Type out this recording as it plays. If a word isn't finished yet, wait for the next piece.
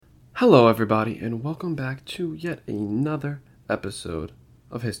Hello, everybody, and welcome back to yet another episode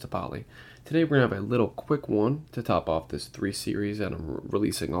of Histopoli. Today, we're going to have a little quick one to top off this 3 series that I'm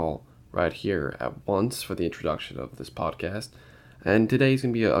releasing all right here at once for the introduction of this podcast. And today's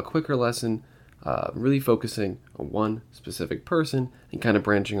going to be a quicker lesson, really focusing on one specific person and kind of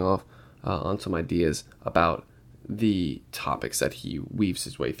branching off on some ideas about the topics that he weaves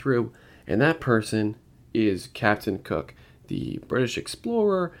his way through. And that person is Captain Cook, the British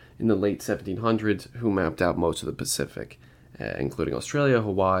explorer in the late 1700s who mapped out most of the Pacific, including Australia,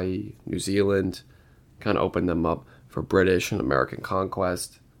 Hawaii, New Zealand, kind of opened them up for British and American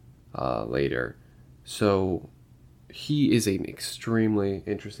conquest later. So he is an extremely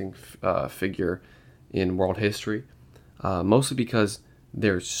interesting figure in world history, mostly because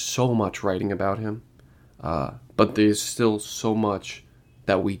there's so much writing about him, but there's still so much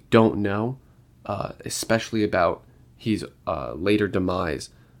that we don't know, especially about his later demise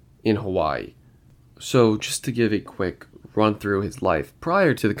in Hawaii. So just to give a quick run through his life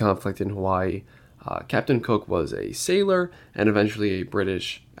prior to the conflict in Hawaii, Captain Cook was a sailor and eventually a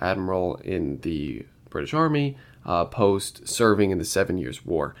British admiral in the British Army, post serving in the 7 Years'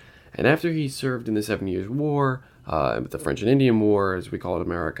 War. And after he served in the 7 Years' War, the French and Indian War, as we call it in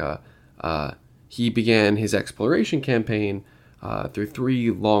America, he began his exploration campaign through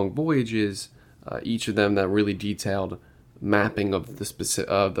 3 long voyages, each of them that really detailed mapping of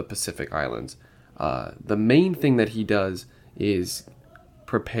the Pacific Islands. The main thing that he does is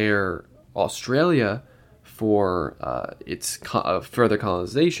prepare Australia for its further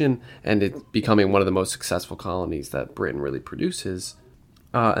colonization and it becoming one of the most successful colonies that Britain really produces.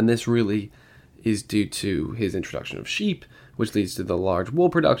 And this really is due to his introduction of sheep, which leads to the large wool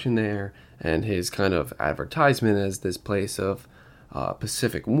production there, and his kind of advertisement as this place of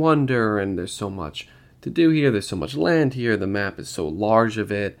Pacific wonder, and there's so much to do here, there's so much land here, the map is so large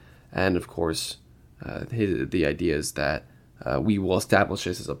of it, and of course the idea is that we will establish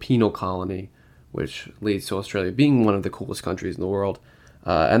this as a penal colony, which leads to Australia being one of the coolest countries in the world.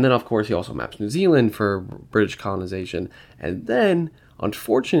 And then of course he also maps New Zealand for British colonization, and then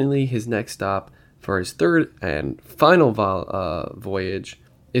unfortunately his next stop for his third and final voyage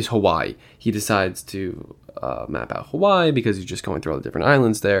is Hawaii. He decides to map out Hawaii because he's just going through all the different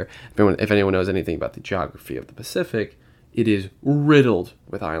islands there. If anyone knows anything about the geography of the Pacific, it is riddled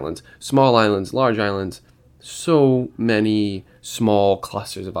with islands. Small islands, large islands, so many small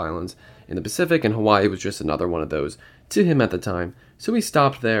clusters of islands in the Pacific, and Hawaii was just another one of those to him at the time. So he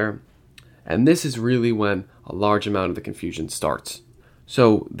stopped there, and this is really when a large amount of the confusion starts.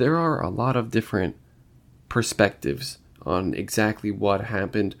 So there are a lot of different perspectives on exactly what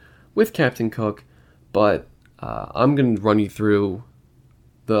happened with Captain Cook, but I'm going to run you through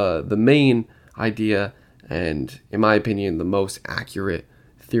the main idea and, in my opinion, the most accurate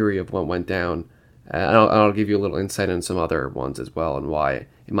theory of what went down. And I'll give you a little insight on some other ones as well, and why,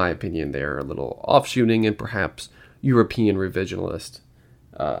 in my opinion, they're a little offshooting and perhaps European revisionist,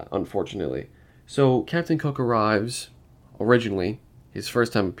 unfortunately. So Captain Cook arrives, originally, his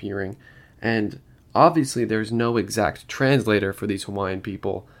first time appearing, and obviously there's no exact translator for these Hawaiian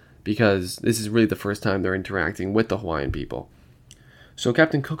people because this is really the first time they're interacting with the Hawaiian people. So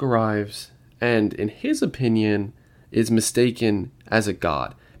Captain Cook arrives and, in his opinion, is mistaken as a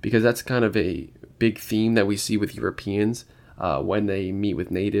god, because that's kind of a big theme that we see with Europeans when they meet with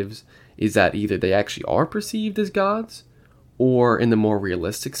natives, is that either they actually are perceived as gods, or in the more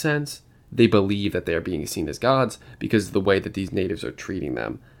realistic sense, they believe that they're being seen as gods because of the way that these natives are treating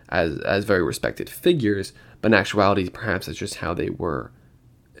them as very respected figures, but in actuality, perhaps that's just how they were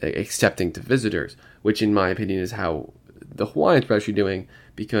accepting to visitors, which in my opinion is how the Hawaiians were actually doing,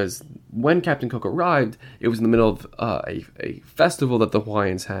 because when Captain Cook arrived, it was in the middle of a festival that the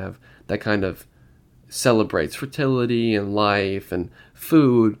Hawaiians have that kind of celebrates fertility and life and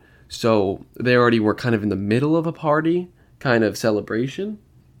food, so they already were kind of in the middle of a party kind of celebration,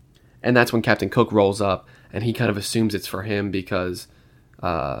 and that's when Captain Cook rolls up, and he kind of assumes it's for him because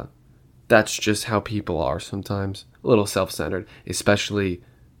that's just how people are sometimes, a little self-centered, especially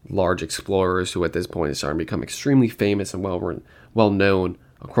large explorers who at this point are starting to become extremely famous and well known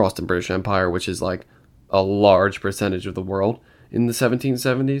across the British Empire, which is like a large percentage of the world in the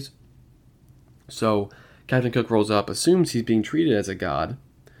 1770s. So Captain Cook rolls up, assumes he's being treated as a god,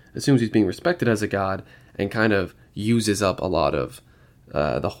 assumes he's being respected as a god, and kind of uses up a lot of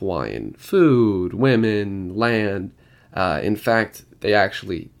the Hawaiian food, women, land. In fact, they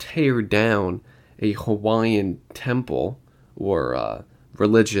actually tear down a Hawaiian temple or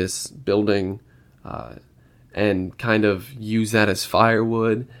religious building and kind of use that as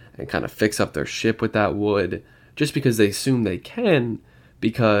firewood and kind of fix up their ship with that wood just because they assume they can,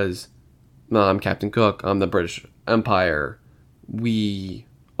 because no, I'm Captain Cook, I'm the British Empire, we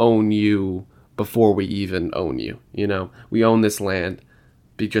own you before we even own you. We own this land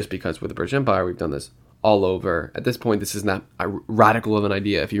just because we're the British Empire. We've done this all over. At this point, this is not a radical of an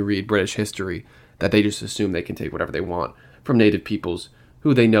idea if you read British history, that they just assume they can take whatever they want from native peoples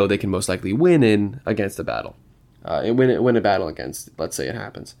who they know they can most likely win in against a battle. And win a battle against, let's say it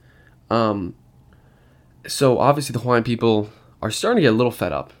happens. So obviously the Hawaiian people are starting to get a little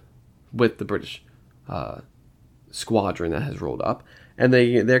fed up with the British squadron that has rolled up. And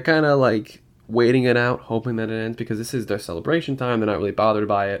they're kind of like waiting it out, hoping that it ends, because this is their celebration time. They're not really bothered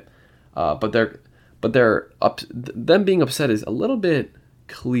by it. But them being upset is a little bit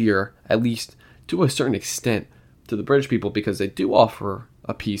clear, at least to a certain extent, to the British people, because they do offer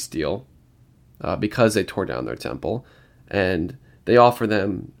a peace deal because they tore down their temple, and they offer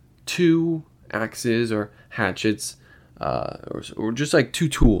them 2 axes or hatchets, or just like 2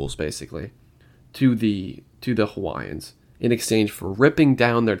 tools basically, to the Hawaiians in exchange for ripping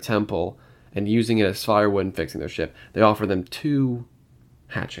down their temple and using it as firewood and fixing their ship. They offer them 2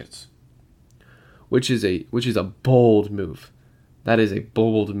 hatchets, which is a bold move. That is a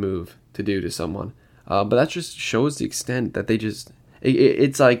bold move to do to someone. But that just shows the extent that they just...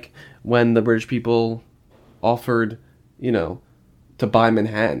 It's like when the British people offered, to buy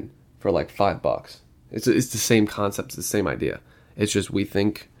Manhattan for like $5. It's the same concept, it's the same idea. It's just we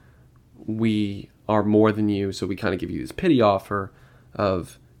think we are more than you, so we kind of give you this pity offer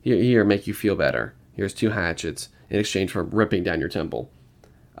of, here, make you feel better. Here's 2 hatchets in exchange for ripping down your temple.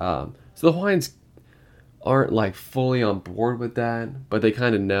 So the Hawaiians aren't like fully on board with that, but they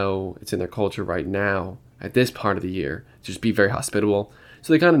kind of know it's in their culture right now at this part of the year to just be very hospitable.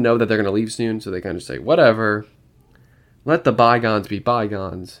 So they kind of know that they're going to leave soon, so they kind of say, whatever, let the bygones be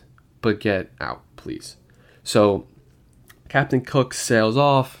bygones, but get out, please. So Captain Cook sails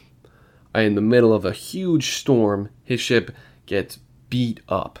off in the middle of a huge storm. His ship gets beat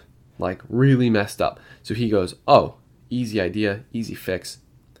up, like really messed up. So he goes, oh, easy idea, easy fix.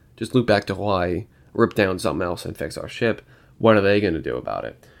 Just loop back to Hawaii, rip down something else and fix our ship. What are they going to do about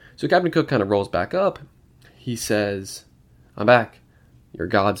it? So Captain Cook kind of rolls back up. He says, I'm back. Your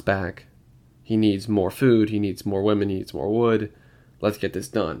God's back. He needs more food. He needs more women. He needs more wood. Let's get this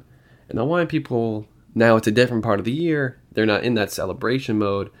done. And the Hawaiian people, now it's a different part of the year. They're not in that celebration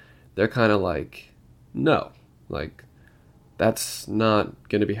mode. They're kind of like, no. Like, that's not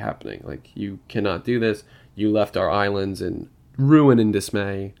going to be happening. Like, you cannot do this. You left our islands in ruin and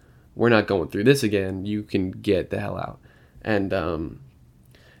dismay. We're not going through this again. You can get the hell out. And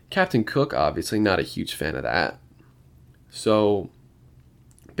Captain Cook, obviously, not a huge fan of that. So,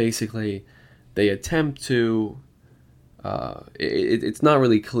 basically, they attempt to... it's not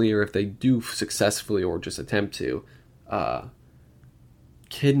really clear if they do successfully or just attempt to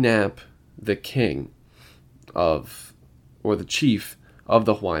kidnap the king of, or the chief of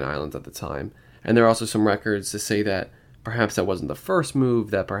the Hawaiian Islands at the time. And there are also some records to say that perhaps that wasn't the first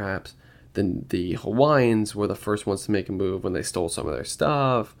move, that perhaps the Hawaiians were the first ones to make a move when they stole some of their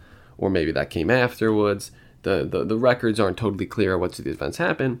stuff, or maybe that came afterwards. The records aren't totally clear what these events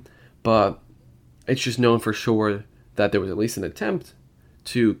happened, but it's just known for sure that there was at least an attempt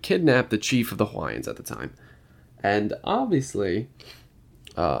to kidnap the chief of the Hawaiians at the time. And obviously,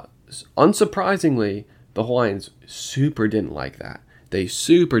 unsurprisingly, the Hawaiians super didn't like that. They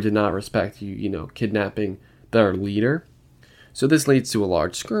super did not respect kidnapping their leader. So this leads to a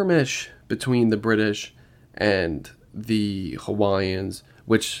large skirmish between the British and the Hawaiians,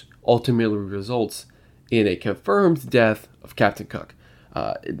 which ultimately results in a confirmed death of Captain Cook.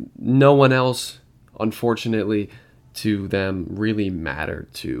 No one else, unfortunately, to them really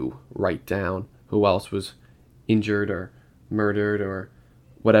mattered to write down who else was injured or murdered or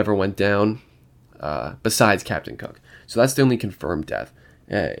whatever went down besides Captain Cook. So that's the only confirmed death.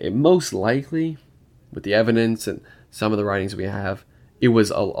 It most likely, with the evidence and some of the writings we have, it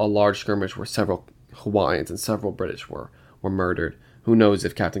was a large skirmish where several Hawaiians and several British were murdered. Who knows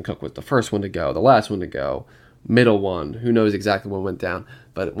if Captain Cook was the first one to go, the last one to go, middle one, who knows exactly what went down.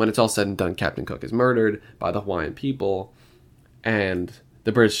 But when it's all said and done, Captain Cook is murdered by the Hawaiian people, and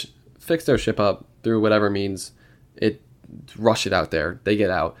the British fix their ship up through whatever means. Rush it out there. They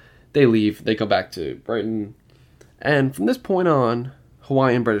get out. They leave. They go back to Britain. And from this point on,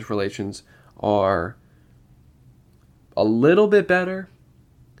 Hawaiian-British relations are a little bit better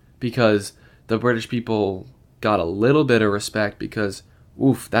because the British people got a little bit of respect because,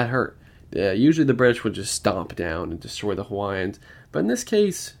 oof, that hurt. Usually the British would just stomp down and destroy the Hawaiians. But in this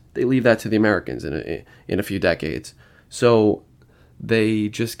case, they leave that to the Americans in a few decades. So they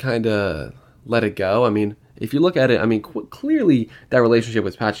just kind of let it go. I mean, if you look at it, I mean, clearly that relationship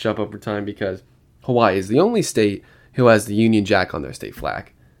was patched up over time because Hawaii is the only state who has the Union Jack on their state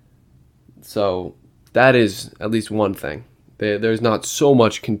flag. So that is at least one thing. There's not so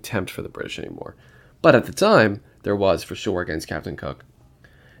much contempt for the British anymore. But at the time, there was for sure against Captain Cook.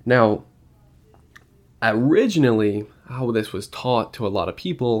 Now, originally, how this was taught to a lot of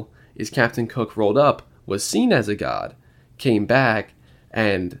people is Captain Cook rolled up, was seen as a god, came back,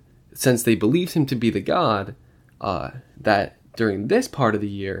 and since they believed him to be the god, that during this part of the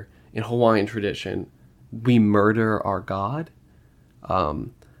year, in Hawaiian tradition, we murder our god,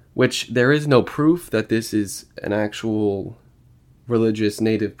 which there is no proof that this is an actual religious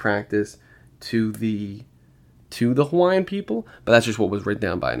native practice to the Hawaiian people, but that's just what was written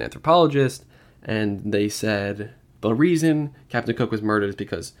down by an anthropologist, and they said the reason Captain Cook was murdered is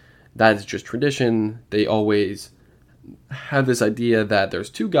because that is just tradition. They always have this idea that there's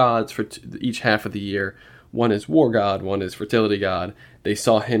two gods for each half of the year. One is war god, one is fertility god. They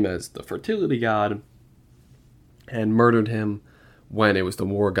saw him as the fertility god and murdered him when it was the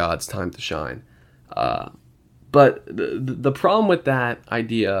war god's time to shine. But the problem with that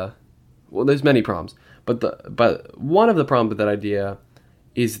idea, well, there's many problems, but one of the problems with that idea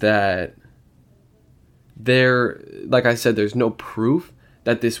is that like I said, there's no proof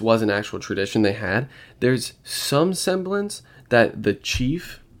that this was an actual tradition they had. There's some semblance that the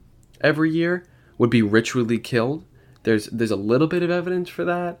chief every year would be ritually killed. There's a little bit of evidence for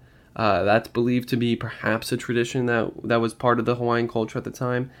that. That's believed to be perhaps a tradition that was part of the Hawaiian culture at the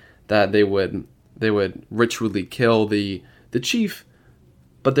time, that they would ritually kill the chief,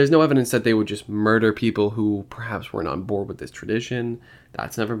 but there's no evidence that they would just murder people who perhaps weren't on board with this tradition.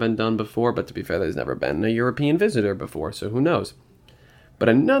 That's never been done before, but to be fair, there's never been a European visitor before, so who knows? But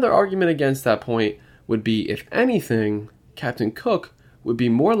another argument against that point would be, if anything, Captain Cook would be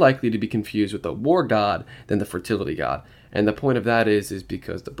more likely to be confused with the war god than the fertility god. And the point of that is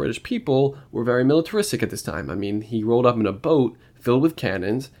because the British people were very militaristic at this time. I mean, he rolled up in a boat filled with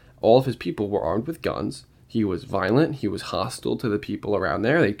cannons. All of his people were armed with guns. He was violent. He was hostile to the people around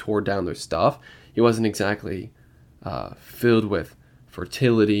there. They tore down their stuff. He wasn't exactly filled with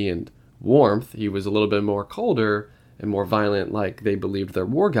fertility and warmth. He was a little bit more colder and more violent, like they believed their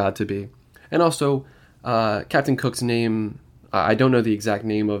war god to be. And also, Captain Cook's name, I don't know the exact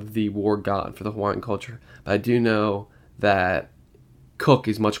name of the war god for the Hawaiian culture, but I do know that Cook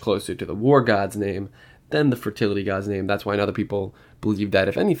is much closer to the war god's name than the fertility god's name. That's why other people believe that,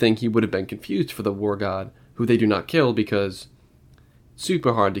 if anything, he would have been confused for the war god, who they do not kill because it's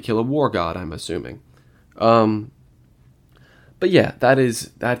super hard to kill a war god, I'm assuming. But yeah, that's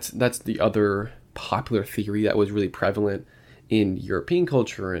the other popular theory that was really prevalent in European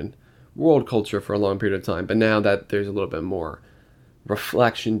culture and world culture for a long period of time. But now that there's a little bit more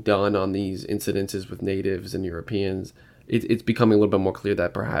reflection done on these incidences with natives and Europeans, it's becoming a little bit more clear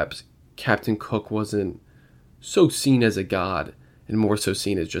that perhaps Captain Cook wasn't so seen as a god and more so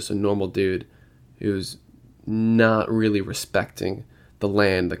seen as just a normal dude who's not really respecting the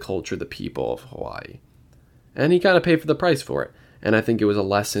land, the culture, the people of Hawaii. And he kind of paid for the price for it. And I think it was a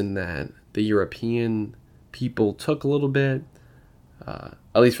lesson that the European people took a little bit, at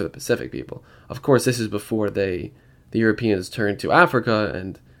least for the Pacific people. Of course, this is before the Europeans turned to Africa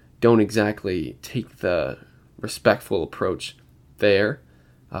and don't exactly take the respectful approach there,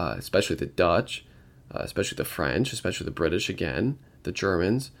 especially the Dutch, especially the French, especially the British again, the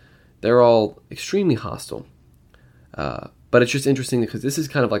Germans. They're all extremely hostile. But it's just interesting because this is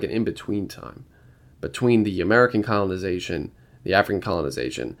kind of like an in-between time between the American colonization, the African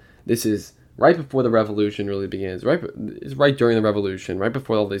colonization. This is right before the revolution really begins. It's right during the revolution, right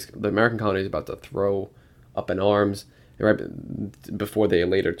before the American colony is about to throw up in arms, right before they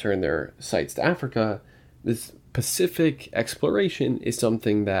later turn their sights to Africa. This Pacific exploration is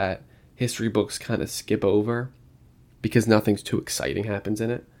something that history books kind of skip over because nothing's too exciting happens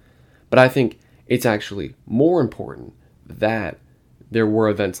in it. But I think it's actually more important that there were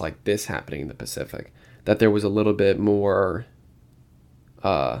events like this happening in the Pacific, that there was a little bit more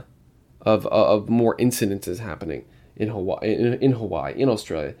of more incidences happening in Hawaii, in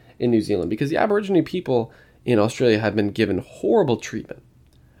Australia, in New Zealand, because the Aboriginal people in Australia have been given horrible treatment,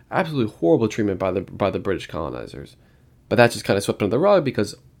 absolutely horrible treatment by the British colonizers. But that just kind of swept under the rug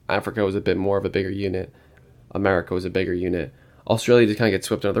because Africa was a bit more of a bigger unit, America was a bigger unit. Australia just kind of gets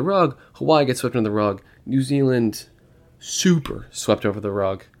swept under the rug. Hawaii gets swept under the rug. New Zealand, super swept over the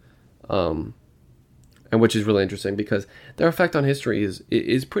rug. And which is really interesting because their effect on history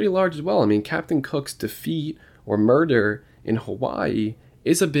is pretty large as well. I mean, Captain Cook's defeat or murder in Hawaii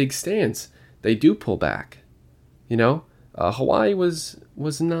is a big stance. They do pull back. You know, Hawaii was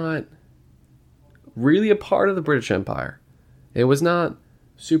not really a part of the British Empire. It was not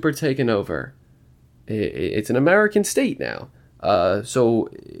super taken over. It's an American state now. So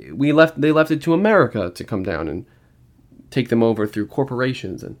they left it to America to come down and take them over through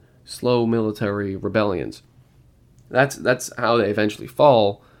corporations and slow military rebellions. That's how they eventually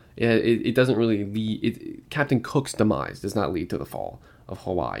fall. It doesn't really lead. Captain Cook's demise does not lead to the fall of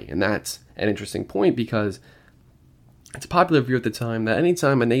Hawaii, and that's an interesting point because it's a popular view at the time that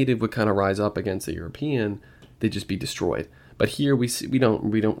anytime a native would kind of rise up against a European, they'd just be destroyed. But here we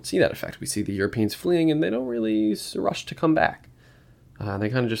don't see that effect. We see the Europeans fleeing, and they don't really rush to come back. They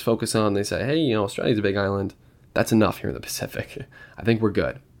kind of just focus on. They say, "Hey, Australia's a big island. That's enough here in the Pacific. I think we're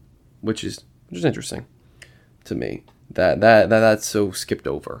good," which is interesting to me. That's so skipped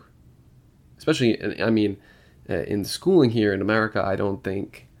over. Especially, I mean, in schooling here in America, I don't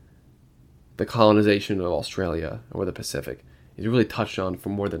think the colonization of Australia or the Pacific is really touched on for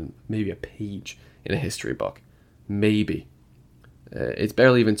more than maybe a page in a history book. Maybe. It's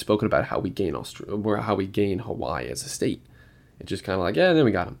barely even spoken about how we gain Hawaii as a state. It's just kind of like, yeah, then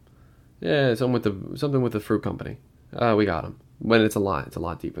we got them. Yeah, something with the fruit company. We got them. When it's a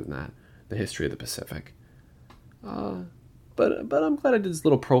lot deeper than that. The history of the Pacific. But I'm glad I did this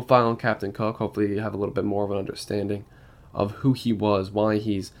little profile on Captain Cook. Hopefully you have a little bit more of an understanding of who he was, why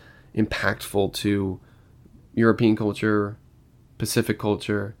he's impactful to European culture, Pacific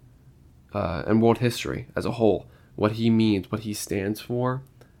culture, and world history as a whole. What he means, what he stands for,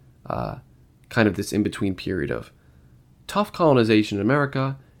 kind of this in-between period of tough colonization in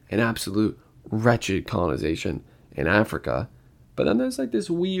America and absolute wretched colonization in Africa. But then there's like this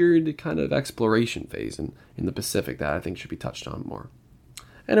weird kind of exploration phase in the Pacific that I think should be touched on more.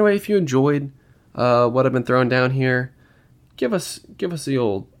 Anyway, if you enjoyed what I've been throwing down here, give us the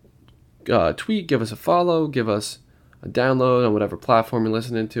old tweet, give us a follow, give us a download on whatever platform you're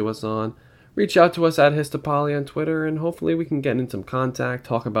listening to us on. Reach out to us at Histopoly on Twitter, and hopefully we can get in some contact,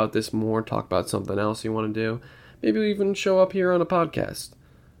 talk about this more, talk about something else you want to do. Maybe even show up here on a podcast.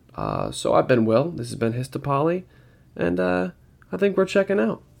 So I've been Will. This has been Histopoly, and I think we're checking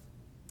out.